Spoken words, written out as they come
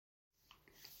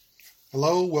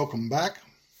Hello, welcome back.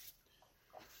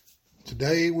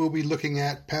 Today we'll be looking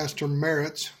at Pastor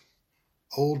Merritt's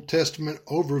Old Testament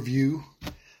Overview,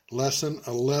 Lesson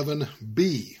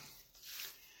 11B.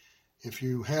 If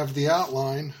you have the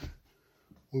outline,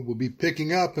 we will be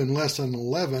picking up in Lesson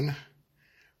 11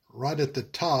 right at the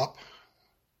top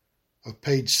of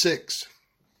page 6.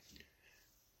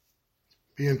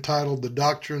 Be entitled The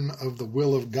Doctrine of the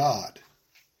Will of God.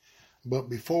 But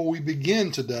before we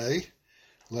begin today,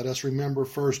 let us remember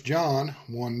 1 John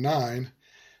 1:9,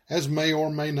 as may or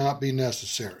may not be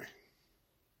necessary.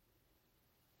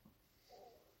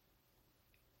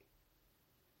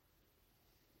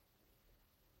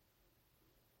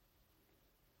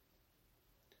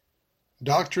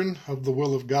 Doctrine of the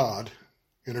Will of God,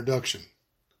 Introduction.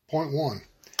 Point 1,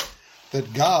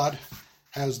 that God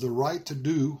has the right to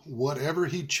do whatever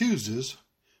he chooses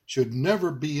should never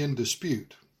be in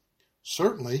dispute.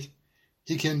 Certainly,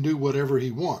 he can do whatever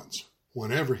he wants,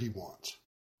 whenever he wants.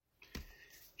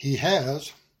 He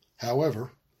has,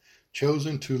 however,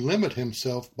 chosen to limit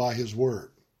himself by his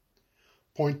word.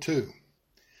 Point 2,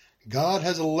 God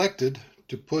has elected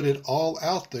to put it all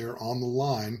out there on the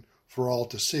line for all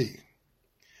to see,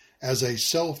 as a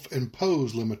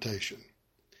self-imposed limitation.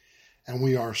 And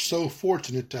we are so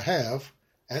fortunate to have,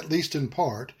 at least in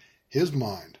part, his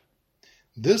mind.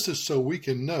 This is so we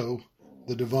can know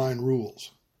the divine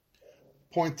rules.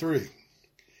 Point 3,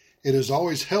 it is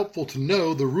always helpful to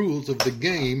know the rules of the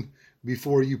game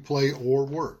before you play or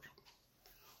work.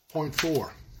 Point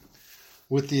 4,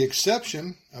 with the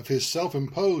exception of his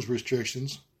self-imposed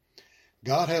restrictions,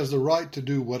 God has the right to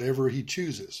do whatever he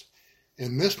chooses,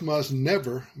 and this must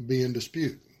never be in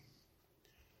dispute.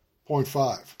 Point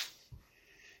 5,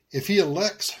 if he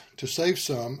elects to save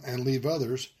some and leave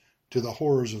others to the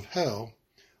horrors of hell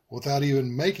without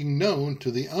even making known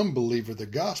to the unbeliever the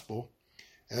gospel,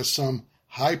 as some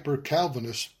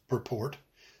hyper-Calvinist purport,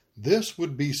 this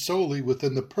would be solely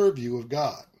within the purview of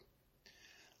God.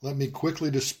 Let me quickly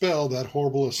dispel that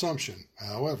horrible assumption.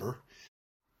 However,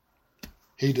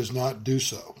 he does not do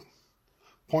so.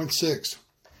 Point 6,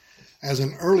 as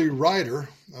an early writer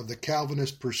of the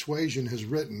Calvinist persuasion has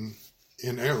written,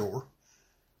 in error,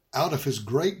 out of his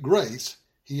great grace,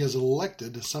 he has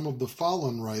elected some of the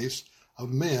fallen race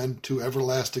of men to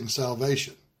everlasting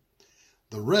salvation.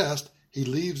 The rest he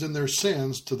leaves in their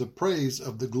sins to the praise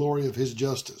of the glory of his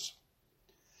justice.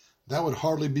 That would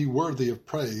hardly be worthy of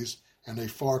praise and a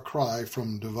far cry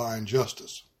from divine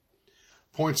justice.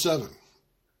 Point 7,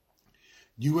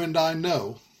 you and I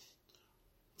know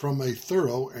from a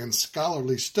thorough and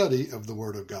scholarly study of the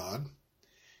Word of God,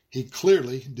 he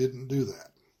clearly didn't do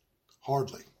that.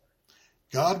 Hardly.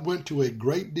 God went to a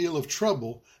great deal of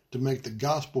trouble to make the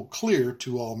gospel clear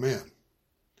to all men.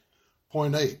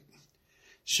 Point 8,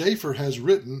 Schaeffer has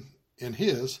written in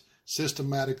his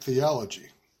Systematic Theology,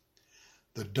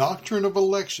 the doctrine of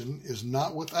election is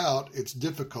not without its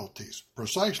difficulties,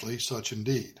 precisely such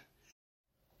indeed,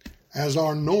 as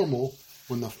are normal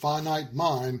when the finite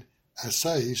mind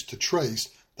essays to trace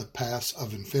the paths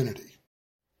of infinity.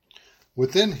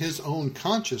 Within his own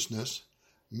consciousness,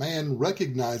 man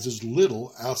recognizes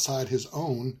little outside his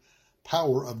own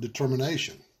power of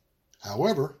determination.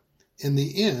 However, in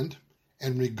the end,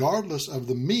 and regardless of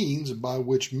the means by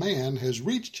which man has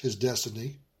reached his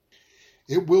destiny,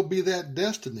 it will be that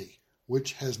destiny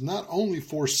which has not only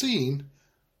foreseen,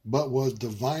 but was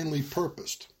divinely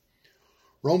purposed.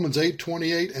 Romans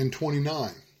 8:28 and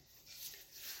 29.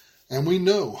 And we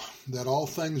know that all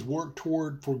things work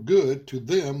toward for good to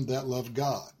them that love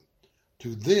God,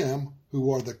 to them who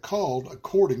are the called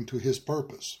according to his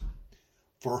purpose,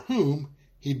 for whom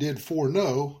he did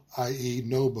foreknow, i.e.,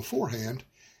 know beforehand,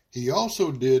 he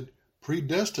also did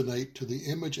predestinate to the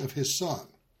image of his Son,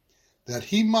 that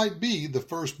he might be the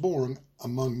firstborn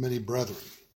among many brethren.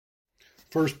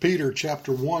 1 Peter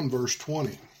chapter 1, verse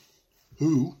 20,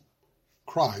 who,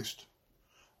 Christ,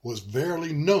 was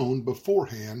verily known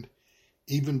beforehand,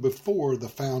 even before the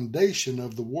foundation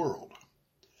of the world,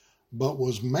 but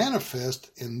was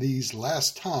manifest in these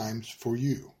last times for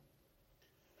you.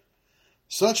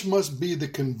 Such must be the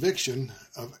conviction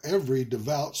of every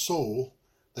devout soul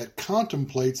that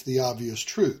contemplates the obvious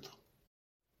truth,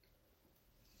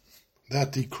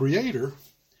 that the Creator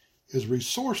is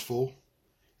resourceful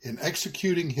in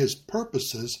executing his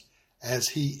purposes as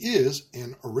he is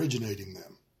in originating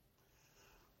them.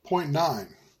 Point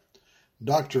 9.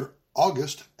 Dr.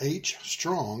 August H.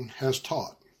 Strong has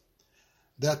taught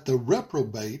that the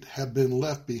reprobate have been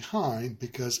left behind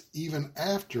because even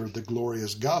after the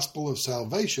glorious gospel of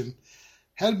salvation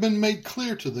had been made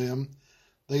clear to them,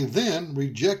 they then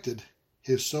rejected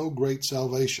his so great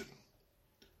salvation.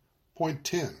 Point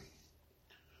 10.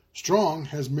 Strong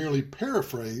has merely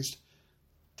paraphrased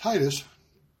Titus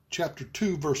chapter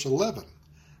 2, verse 11,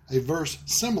 a verse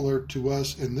similar to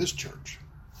us in this church.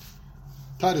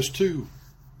 Titus 2,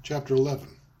 chapter 11.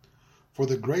 For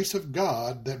the grace of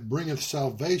God that bringeth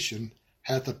salvation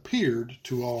hath appeared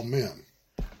to all men.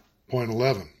 Point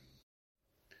 11.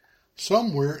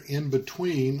 Somewhere in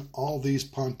between all these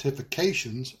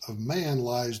pontifications of man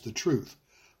lies the truth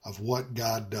of what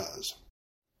God does.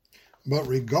 But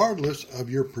regardless of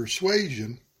your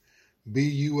persuasion, be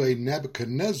you a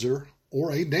Nebuchadnezzar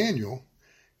or a Daniel,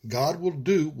 God will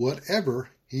do whatever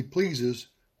he pleases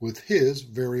with his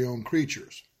very own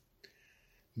creatures.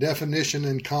 Definition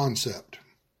and concept.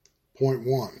 Point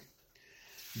 1.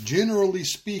 Generally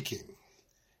speaking,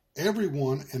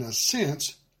 everyone in a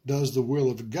sense does the will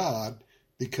of God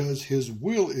because his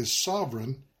will is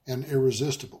sovereign and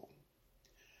irresistible.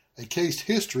 A case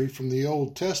history from the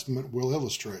Old Testament will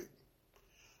illustrate.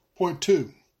 Point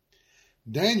 2.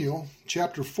 Daniel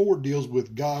chapter 4 deals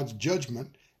with God's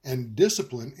judgment and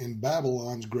discipline in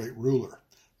Babylon's great ruler,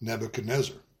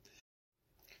 Nebuchadnezzar.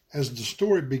 As the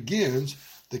story begins,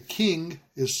 the king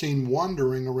is seen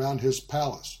wandering around his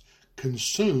palace,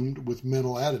 consumed with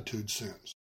mental attitude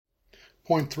sins.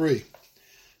 Point 3.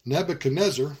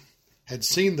 Nebuchadnezzar had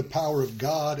seen the power of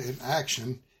God in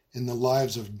action in the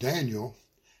lives of Daniel,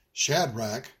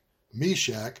 Shadrach,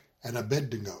 Meshach, and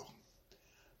Abednego.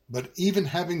 But even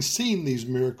having seen these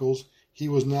miracles, he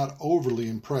was not overly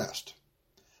impressed.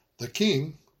 The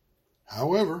king,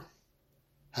 however,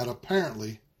 had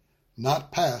apparently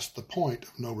not passed the point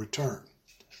of no return.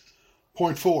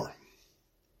 Point 4.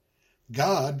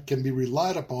 God can be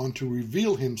relied upon to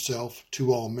reveal himself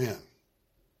to all men.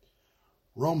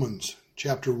 Romans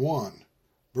chapter 1,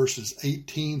 verses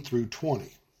 18 through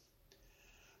 20.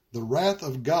 The wrath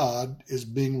of God is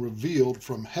being revealed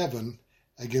from heaven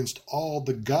against all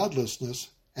the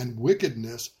godlessness and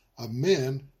wickedness of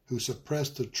men who suppress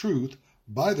the truth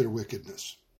by their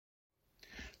wickedness.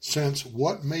 Since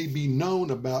what may be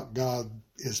known about God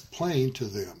is plain to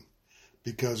them,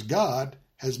 because God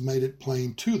has made it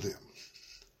plain to them.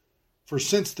 For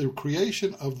since the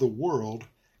creation of the world,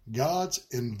 God's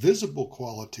invisible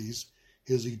qualities,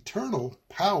 his eternal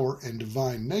power and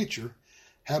divine nature,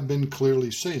 have been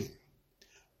clearly seen,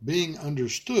 being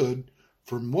understood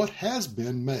from what has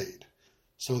been made,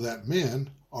 so that men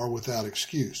are without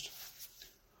excuse.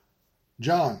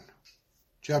 John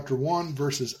chapter 1,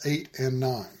 verses 8 and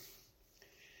 9.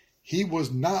 He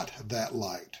was not that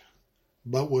light,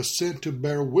 but was sent to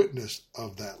bear witness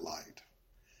of that light.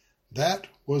 That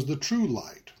was the true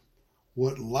light,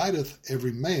 what lighteth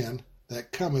every man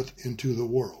that cometh into the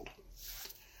world.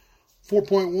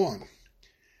 4.1.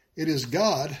 It is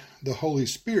God, the Holy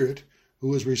Spirit,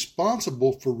 who is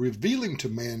responsible for revealing to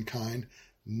mankind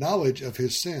knowledge of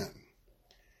his sin,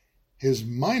 his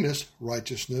minus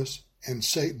righteousness, and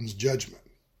Satan's judgment.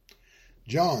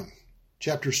 John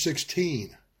chapter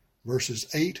 16, verses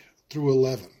 8 through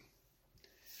 11.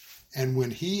 And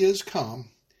when he is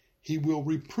come, he will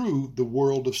reprove the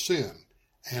world of sin,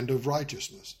 and of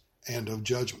righteousness, and of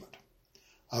judgment.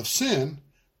 Of sin,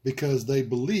 because they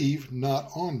believe not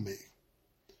on me.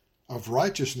 Of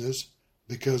righteousness,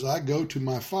 because I go to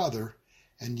my Father,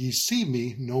 and ye see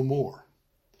me no more.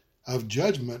 Of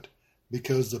judgment,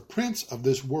 because the prince of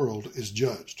this world is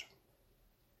judged.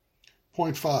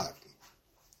 Point 5.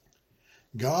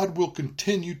 God will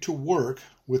continue to work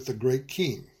with the great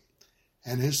king,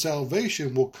 and his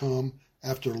salvation will come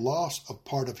after loss of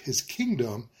part of his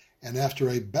kingdom and after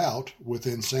a bout with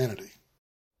insanity.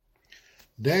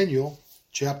 Daniel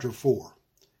chapter 4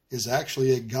 is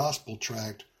actually a gospel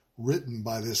tract written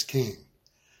by this king,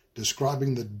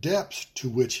 describing the depths to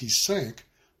which he sank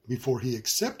before he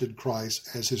accepted Christ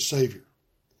as his Savior.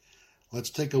 Let's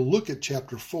take a look at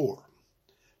chapter 4,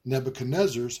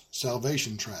 Nebuchadnezzar's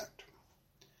salvation tract.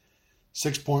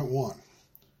 6.1.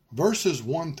 Verses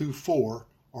 1 through 4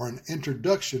 are an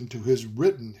introduction to his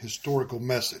written historical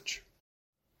message.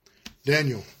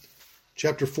 Daniel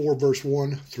chapter 4, verse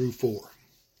 1 through 4.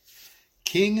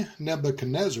 King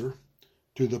Nebuchadnezzar,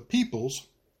 to the peoples,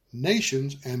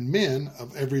 nations, and men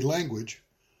of every language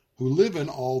who live in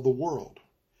all the world,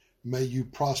 may you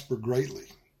prosper greatly.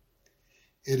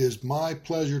 It is my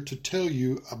pleasure to tell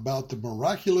you about the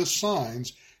miraculous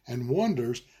signs and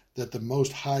wonders that the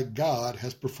Most High God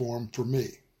has performed for me.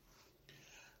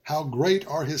 How great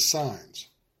are his signs!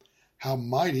 How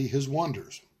mighty his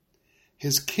wonders!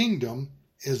 His kingdom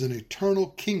is an eternal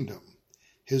kingdom.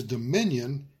 His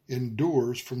dominion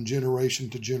endures from generation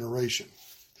to generation.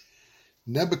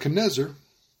 Nebuchadnezzar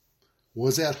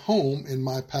was at home in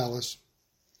my palace,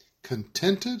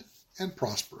 contented and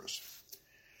prosperous.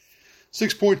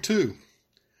 6.2,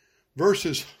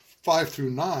 verses 5 through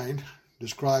 9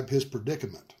 describe his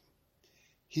predicament.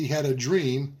 He had a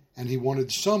dream and he wanted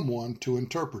someone to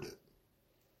interpret it.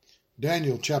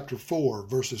 Daniel chapter 4,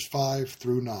 verses 5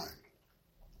 through 9.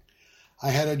 I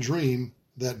had a dream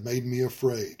that made me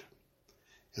afraid.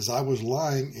 As I was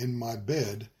lying in my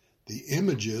bed, the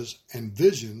images and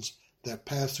visions that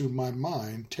passed through my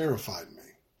mind terrified me.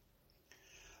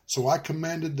 So I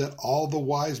commanded that all the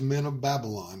wise men of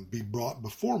Babylon be brought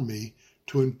before me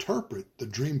to interpret the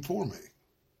dream for me.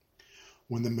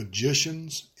 When the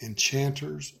magicians,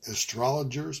 enchanters,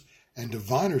 astrologers, and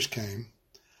diviners came,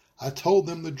 I told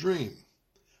them the dream,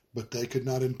 but they could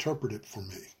not interpret it for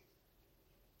me.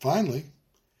 Finally,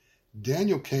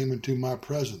 Daniel came into my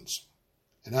presence,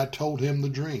 and I told him the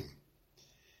dream.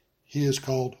 He is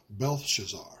called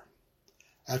Belshazzar,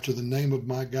 after the name of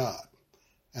my God,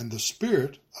 and the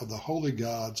spirit of the holy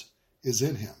gods is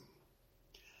in him.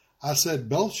 I said,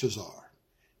 Belshazzar,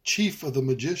 chief of the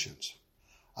magicians,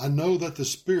 I know that the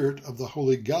spirit of the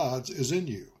holy gods is in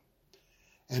you,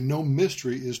 and no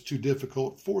mystery is too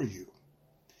difficult for you.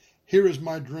 Here is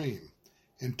my dream.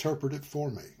 Interpret it for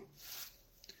me.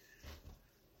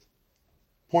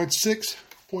 Point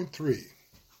 6.3.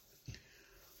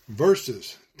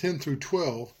 Verses 10 through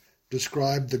 12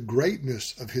 describe the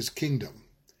greatness of his kingdom,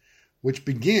 which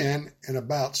began in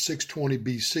about 620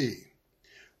 BC,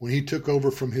 when he took over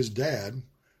from his dad,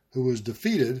 who was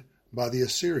defeated by the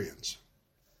Assyrians.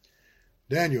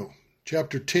 Daniel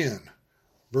chapter 10,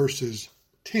 verses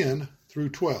 10 through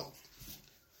 12.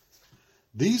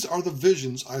 These are the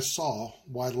visions I saw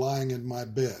while lying in my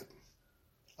bed.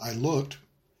 I looked,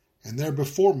 and there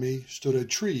before me stood a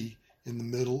tree in the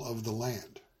middle of the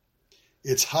land.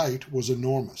 Its height was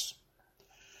enormous.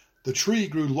 The tree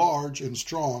grew large and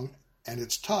strong, and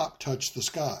its top touched the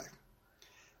sky.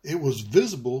 It was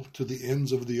visible to the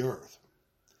ends of the earth.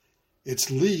 Its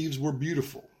leaves were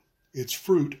beautiful, its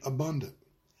fruit abundant,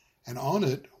 and on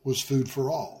it was food for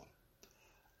all.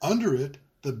 Under it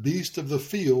the beasts of the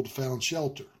field found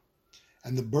shelter,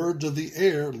 and the birds of the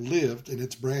air lived in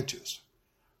its branches.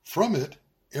 From it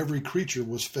every creature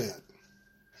was fed.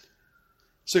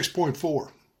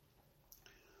 6.4.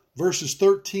 Verses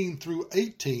 13 through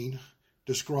 18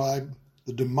 describe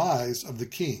the demise of the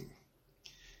king.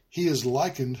 He is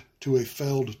likened to a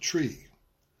felled tree,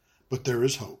 but there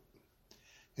is hope.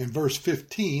 In verse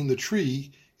 15, the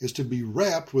tree is to be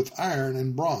wrapped with iron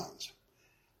and bronze,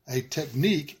 a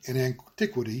technique in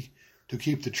antiquity to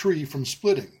keep the tree from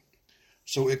splitting,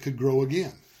 so it could grow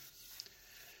again.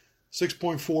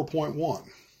 6.4.1.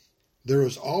 There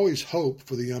is always hope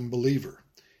for the unbeliever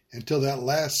until that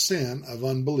last sin of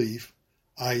unbelief,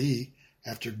 i.e.,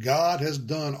 after God has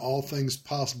done all things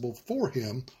possible for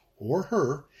him or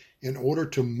her in order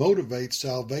to motivate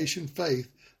salvation faith.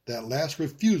 That last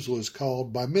refusal is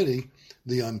called by many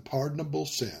the unpardonable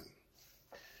sin.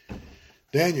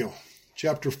 Daniel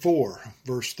chapter 4,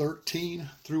 verse 13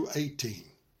 through 18.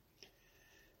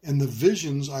 In the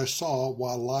visions I saw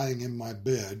while lying in my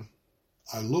bed,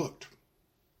 I looked,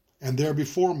 and there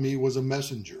before me was a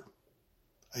messenger,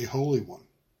 a holy one,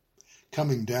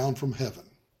 coming down from heaven.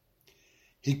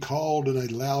 He called in a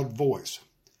loud voice,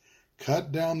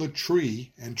 "Cut down the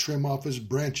tree and trim off its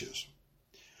branches.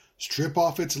 Strip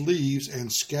off its leaves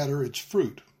and scatter its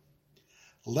fruit.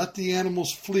 Let the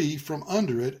animals flee from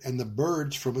under it and the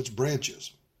birds from its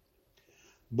branches.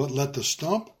 But let the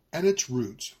stump and its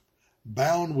roots,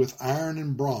 bound with iron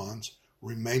and bronze,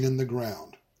 remain in the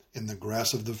ground, in the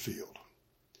grass of the field.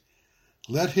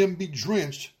 Let him be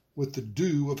drenched with the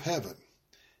dew of heaven,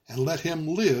 and let him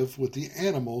live with the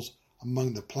animals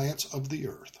among the plants of the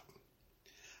earth.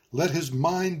 Let his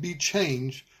mind be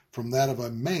changed from that of a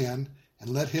man, and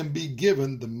let him be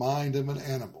given the mind of an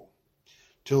animal,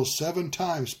 till 7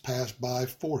 times pass by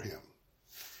for him."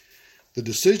 The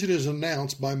decision is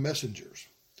announced by messengers.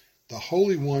 The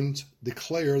holy ones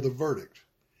declare the verdict,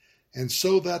 and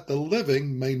so that the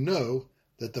living may know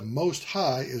that the Most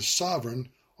High is sovereign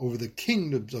over the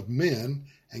kingdoms of men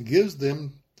and gives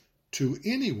them to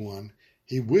anyone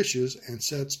he wishes and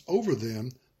sets over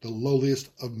them the lowliest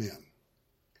of men.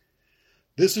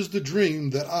 This is the dream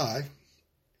that I,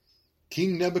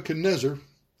 King Nebuchadnezzar,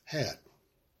 had.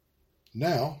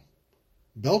 Now,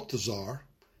 Belteshazzar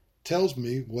tells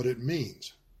me what it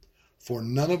means, for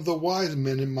none of the wise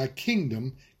men in my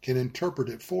kingdom can interpret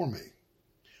it for me.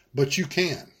 But you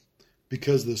can,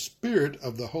 because the spirit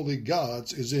of the holy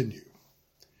gods is in you.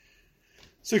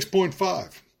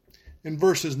 6.5. In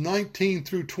verses 19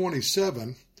 through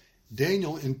 27,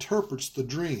 Daniel interprets the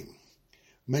dream,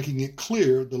 making it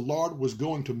clear the Lord was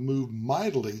going to move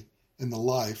mightily in the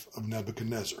life of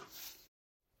Nebuchadnezzar.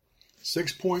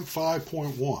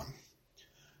 6.5.1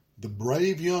 The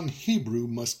brave young Hebrew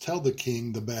must tell the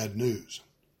king the bad news.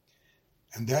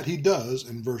 And that he does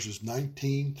in verses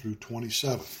 19 through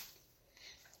 27.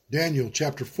 Daniel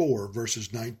chapter 4,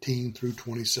 verses 19 through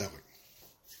 27.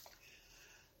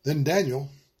 Then Daniel,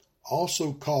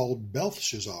 also called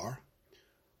Belteshazzar,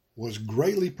 was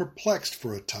greatly perplexed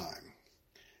for a time,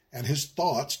 and his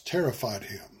thoughts terrified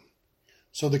him.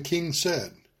 So the king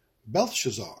said,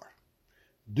 Belteshazzar,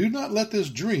 do not let this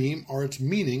dream or its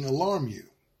meaning alarm you.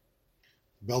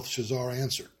 Belteshazzar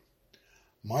answered,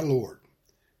 My lord,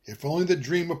 if only the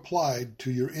dream applied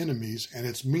to your enemies and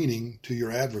its meaning to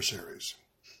your adversaries.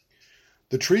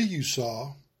 The tree you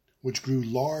saw, which grew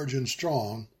large and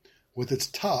strong, with its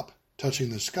top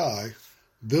touching the sky,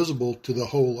 visible to the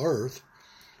whole earth,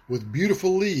 with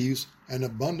beautiful leaves and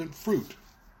abundant fruit,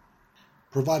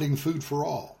 providing food for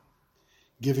all,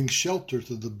 giving shelter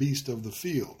to the beasts of the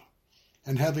field,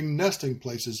 and having nesting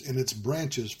places in its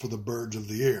branches for the birds of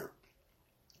the air.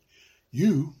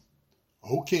 You,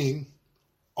 O king,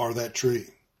 are that tree.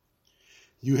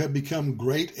 You have become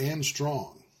great and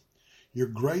strong. Your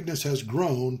greatness has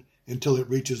grown until it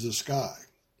reaches the sky,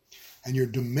 and your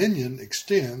dominion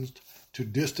extends to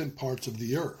distant parts of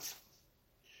the earth.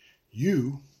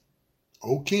 You,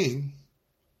 O king,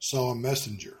 saw a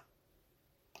messenger,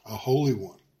 a holy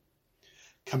one,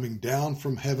 coming down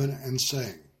from heaven and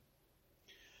saying,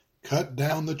 Cut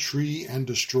down the tree and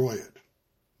destroy it,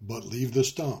 but leave the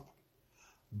stump,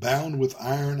 bound with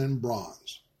iron and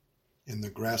bronze, in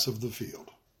the grass of the field,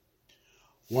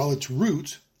 while its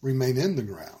roots remain in the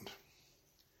ground.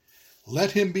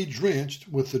 Let him be drenched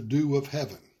with the dew of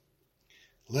heaven.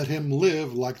 Let him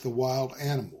live like the wild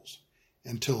animals,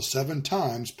 until 7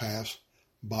 times pass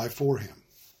by for him.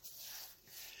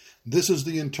 This is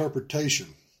the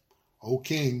interpretation, O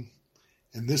king,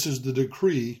 and this is the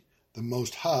decree the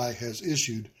Most High has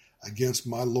issued against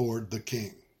my lord the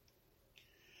king.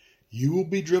 You will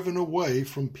be driven away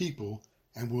from people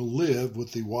and will live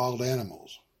with the wild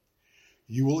animals.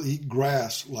 You will eat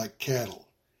grass like cattle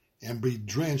and be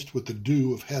drenched with the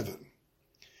dew of heaven.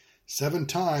 7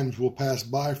 times will pass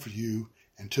by for you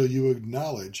until you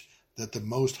acknowledge that the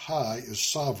Most High is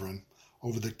sovereign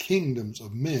over the kingdoms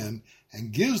of men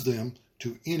and gives them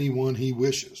to anyone he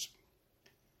wishes.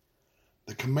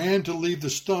 The command to leave the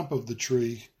stump of the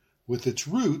tree with its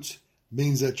roots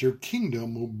means that your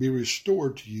kingdom will be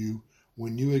restored to you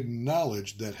when you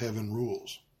acknowledge that heaven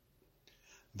rules.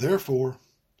 Therefore,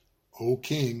 O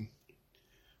king,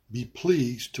 be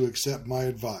pleased to accept my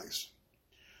advice.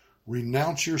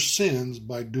 Renounce your sins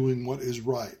by doing what is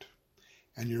right,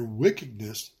 and your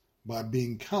wickedness by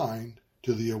being kind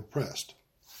to the oppressed.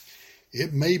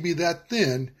 It may be that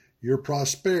then your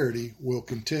prosperity will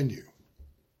continue.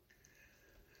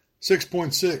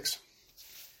 6.6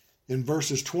 In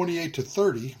verses 28 to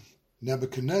 30,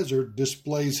 Nebuchadnezzar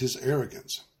displays his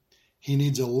arrogance. He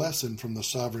needs a lesson from the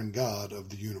sovereign God of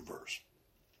the universe.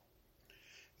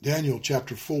 Daniel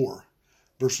chapter 4,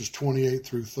 verses 28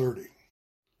 through 30.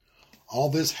 All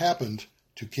this happened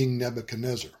to King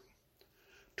Nebuchadnezzar.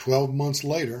 12 months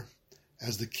later,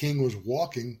 as the king was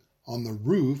walking on the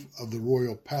roof of the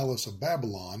royal palace of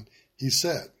Babylon, he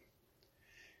said,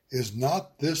 Is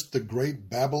not this the great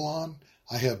Babylon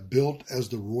I have built as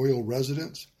the royal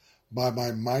residence by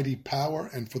my mighty power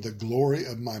and for the glory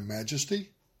of my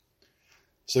majesty?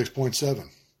 6.7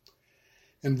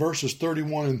 In verses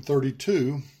 31 and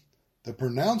 32, the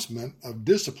pronouncement of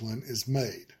discipline is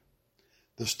made.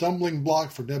 The stumbling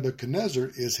block for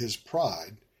Nebuchadnezzar is his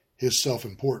pride, his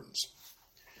self-importance.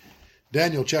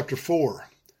 Daniel chapter 4,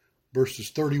 verses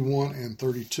 31 and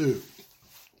 32.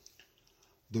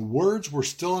 The words were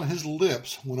still on his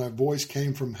lips when a voice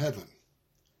came from heaven.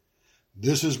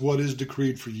 This is what is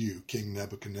decreed for you, King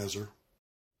Nebuchadnezzar.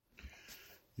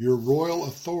 Your royal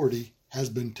authority has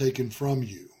been taken from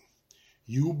you.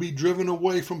 You will be driven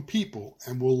away from people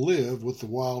and will live with the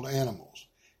wild animals.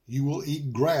 You will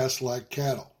eat grass like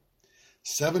cattle.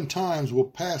 7 times will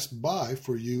pass by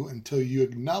for you until you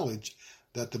acknowledge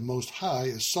that the Most High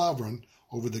is sovereign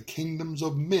over the kingdoms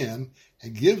of men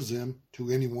and gives them to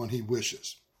anyone he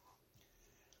wishes.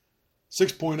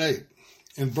 6.8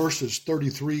 In verses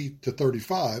 33 to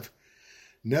 35,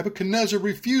 Nebuchadnezzar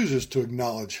refuses to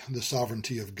acknowledge the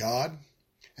sovereignty of God,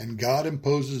 and God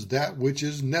imposes that which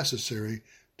is necessary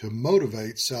to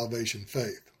motivate salvation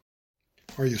faith.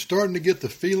 Are you starting to get the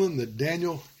feeling that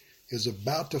Daniel is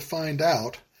about to find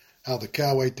out how the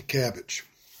cow ate the cabbage?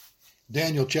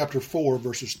 Daniel chapter 4,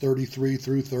 verses 33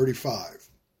 through 35.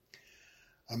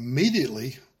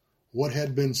 Immediately, what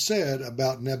had been said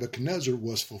about Nebuchadnezzar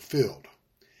was fulfilled.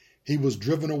 He was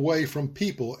driven away from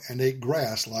people and ate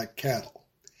grass like cattle.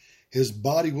 His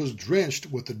body was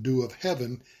drenched with the dew of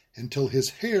heaven until his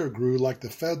hair grew like the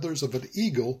feathers of an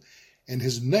eagle and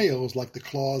his nails like the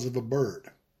claws of a bird.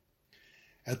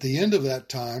 At the end of that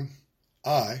time,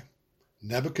 I,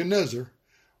 Nebuchadnezzar,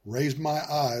 raised my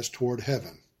eyes toward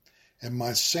heaven, and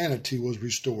my sanity was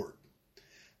restored.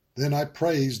 Then I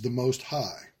praised the Most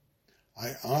High.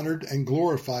 I honored and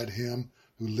glorified him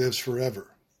who lives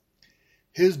forever.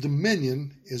 His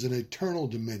dominion is an eternal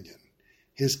dominion.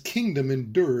 His kingdom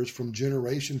endures from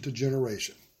generation to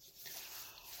generation.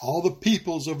 All the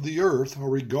peoples of the earth are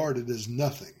regarded as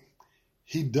nothing.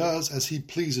 He does as he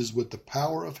pleases with the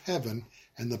power of heaven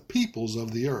and the peoples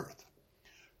of the earth.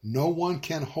 No one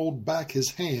can hold back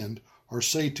his hand or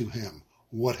say to him,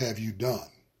 "What have you done?"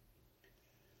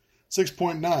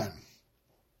 6.9.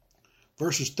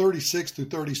 Verses 36 through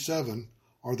 37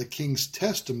 are the king's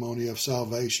testimony of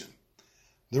salvation.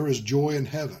 There is joy in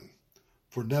heaven,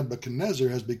 for Nebuchadnezzar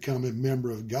has become a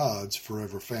member of God's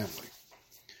forever family.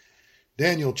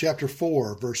 Daniel chapter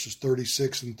 4, verses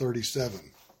 36 and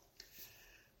 37.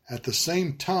 At the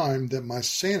same time that my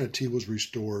sanity was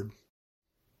restored,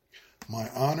 my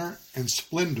honor and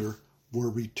splendor were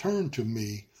returned to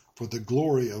me for the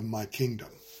glory of my kingdom.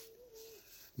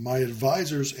 My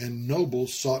advisors and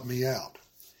nobles sought me out,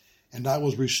 and I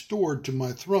was restored to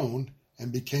my throne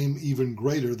and became even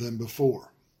greater than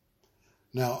before.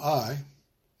 Now I,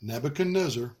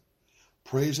 Nebuchadnezzar,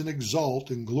 praise and exalt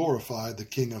and glorify the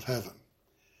King of heaven,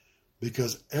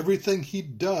 because everything he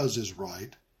does is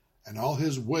right, and all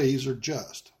his ways are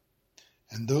just,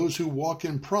 and those who walk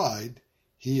in pride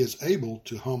he is able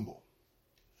to humble.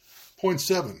 Point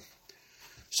 7.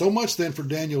 So much then for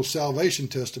Daniel's salvation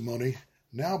testimony.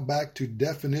 Now back to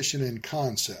definition and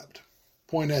concept.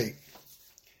 Point 8.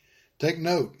 Take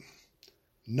note,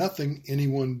 nothing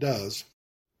anyone does,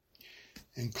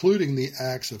 including the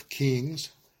acts of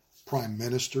kings, prime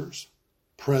ministers,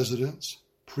 presidents,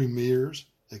 premiers,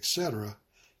 etc.,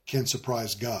 can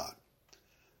surprise God.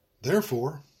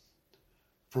 Therefore,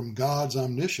 from God's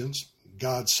omniscience,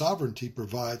 God's sovereignty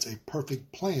provides a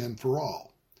perfect plan for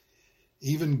all,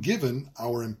 even given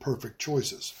our imperfect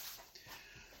choices.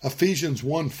 Ephesians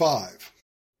 1:5.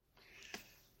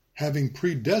 Having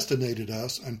predestinated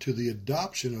us unto the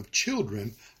adoption of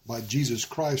children by Jesus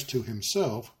Christ to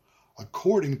himself,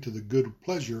 according to the good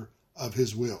pleasure of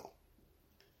his will.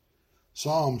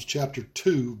 Psalms chapter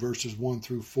 2, verses 1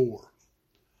 through 4.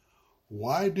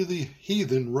 Why do the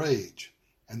heathen rage,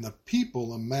 and the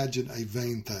people imagine a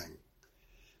vain thing?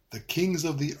 The kings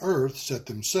of the earth set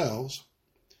themselves,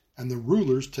 and the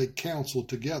rulers take counsel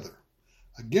together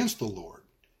against the Lord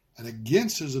and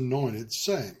against his anointed,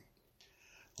 saying,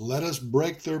 Let us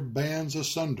break their bands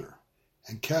asunder,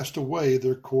 and cast away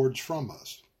their cords from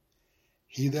us.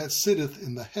 He that sitteth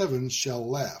in the heavens shall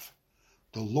laugh.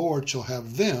 The Lord shall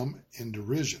have them in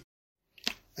derision.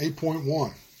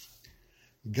 8.1.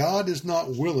 God is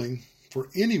not willing for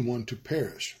anyone to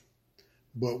perish,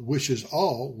 but wishes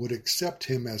all would accept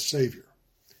him as Savior.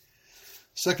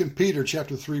 2 Peter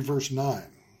chapter 3, verse 9.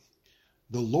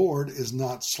 The Lord is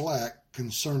not slack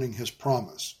concerning his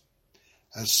promise,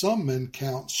 as some men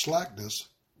count slackness,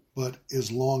 but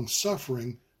is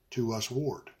long-suffering to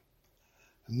usward,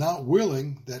 not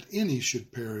willing that any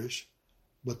should perish,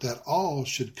 but that all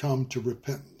should come to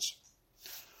repentance.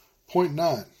 Point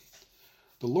 9.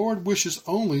 The Lord wishes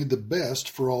only the best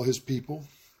for all his people.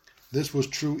 This was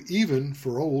true even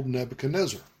for old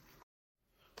Nebuchadnezzar.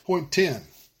 Point 10.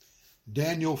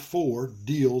 Daniel 4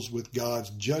 deals with God's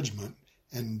judgment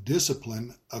and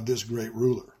discipline of this great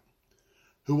ruler,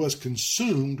 who was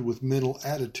consumed with mental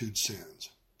attitude sins.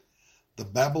 The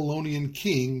Babylonian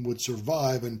king would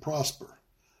survive and prosper,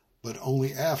 but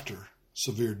only after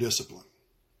severe discipline.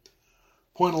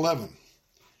 Point 11.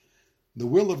 The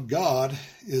will of God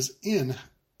is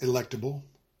ineluctable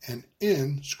and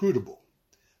inscrutable.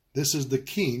 This is the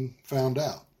king found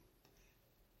out.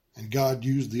 And God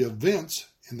used the events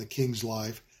in the king's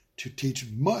life to teach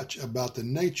much about the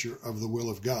nature of the will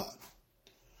of God.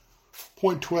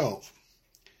 Point 12.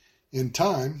 In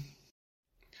time,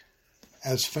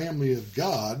 as family of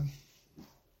God,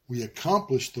 we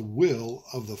accomplish the will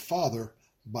of the Father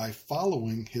by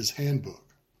following his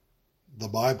handbook, the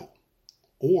Bible,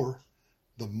 or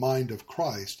the mind of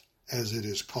Christ, as it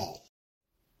is called.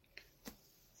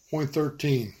 Point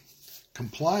 13.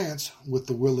 Compliance with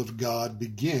the will of God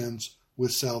begins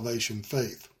with salvation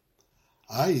faith,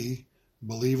 i.e.,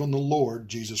 believe on the Lord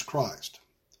Jesus Christ.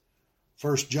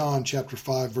 1 John chapter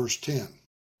 5, verse 10.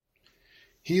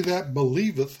 He that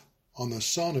believeth on the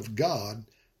Son of God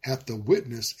hath the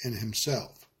witness in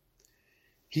himself.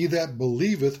 He that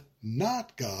believeth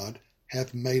not God,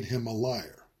 hath made him a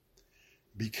liar,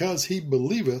 because he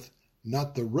believeth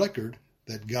not the record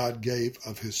that God gave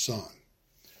of his Son.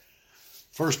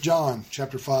 1 John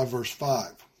chapter 5, verse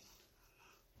 5.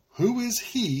 Who is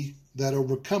he that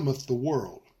overcometh the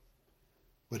world,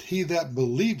 but he that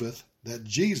believeth that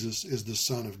Jesus is the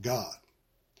Son of God?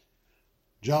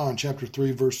 John chapter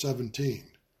 3, verse 17.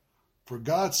 For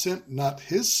God sent not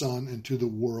his Son into the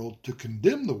world to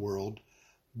condemn the world,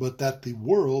 but that the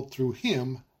world through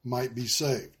him might be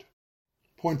saved.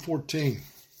 Point 14.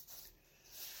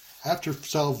 After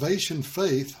salvation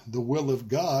faith, the will of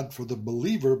God for the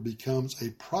believer becomes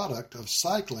a product of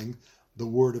cycling the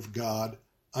Word of God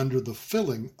under the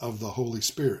filling of the Holy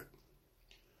Spirit.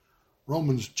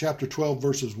 Romans chapter 12,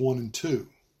 verses 1 and 2.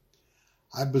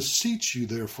 I beseech you,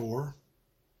 therefore,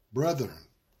 brethren,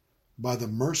 by the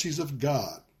mercies of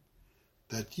God,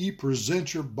 that ye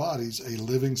present your bodies a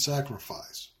living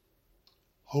sacrifice,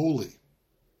 holy,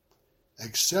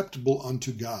 acceptable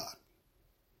unto God,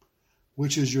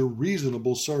 which is your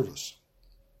reasonable service.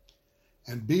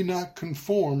 And be not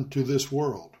conformed to this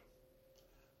world,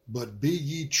 but be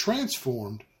ye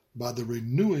transformed by the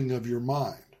renewing of your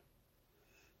mind,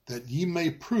 that ye may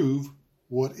prove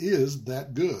what is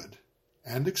that good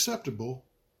and acceptable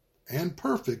and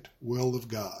perfect will of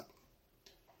God.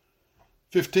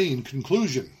 15.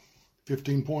 Conclusion.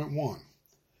 15.1.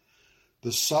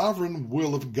 The sovereign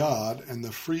will of God and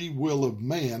the free will of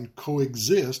man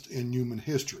coexist in human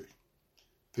history.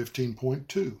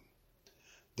 15.2.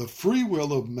 The free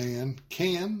will of man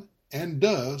can and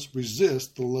does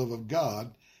resist the love of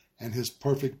God and his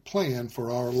perfect plan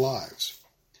for our lives.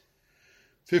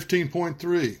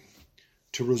 15.3.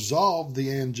 To resolve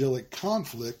the angelic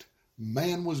conflict,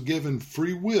 man was given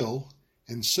free will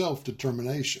and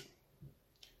self-determination.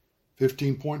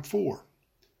 15.4.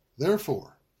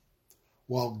 Therefore,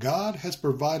 while God has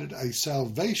provided a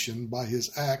salvation by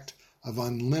his act of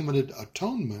unlimited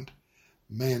atonement,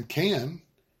 man can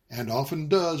and often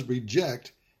does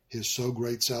reject his so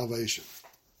great salvation.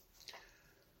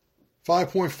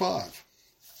 5.5.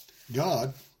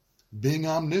 God, being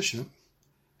omniscient,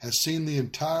 has seen the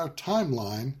entire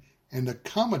timeline and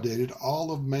accommodated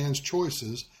all of man's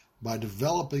choices by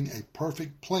developing a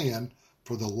perfect plan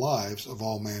for the lives of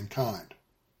all mankind.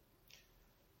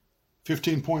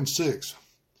 15.6.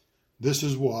 This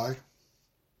is why,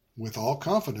 with all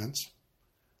confidence,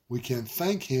 we can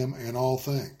thank him in all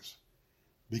things,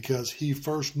 because he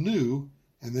first knew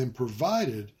and then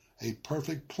provided a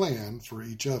perfect plan for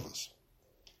each of us.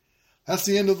 That's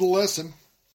the end of the lesson.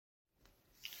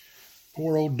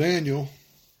 Poor old Daniel,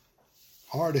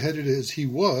 hard-headed as he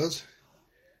was,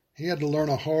 he had to learn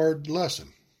a hard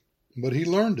lesson, but he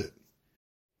learned it.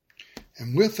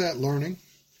 And with that learning,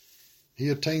 he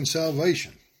attained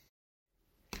salvation.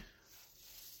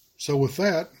 So with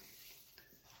that,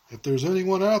 if there's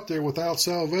anyone out there without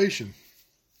salvation,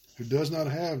 who does not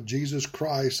have Jesus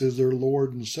Christ as their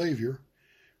Lord and Savior,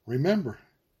 remember,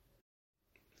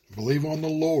 believe on the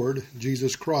Lord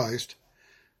Jesus Christ,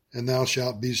 and thou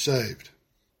shalt be saved.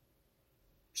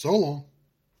 So long.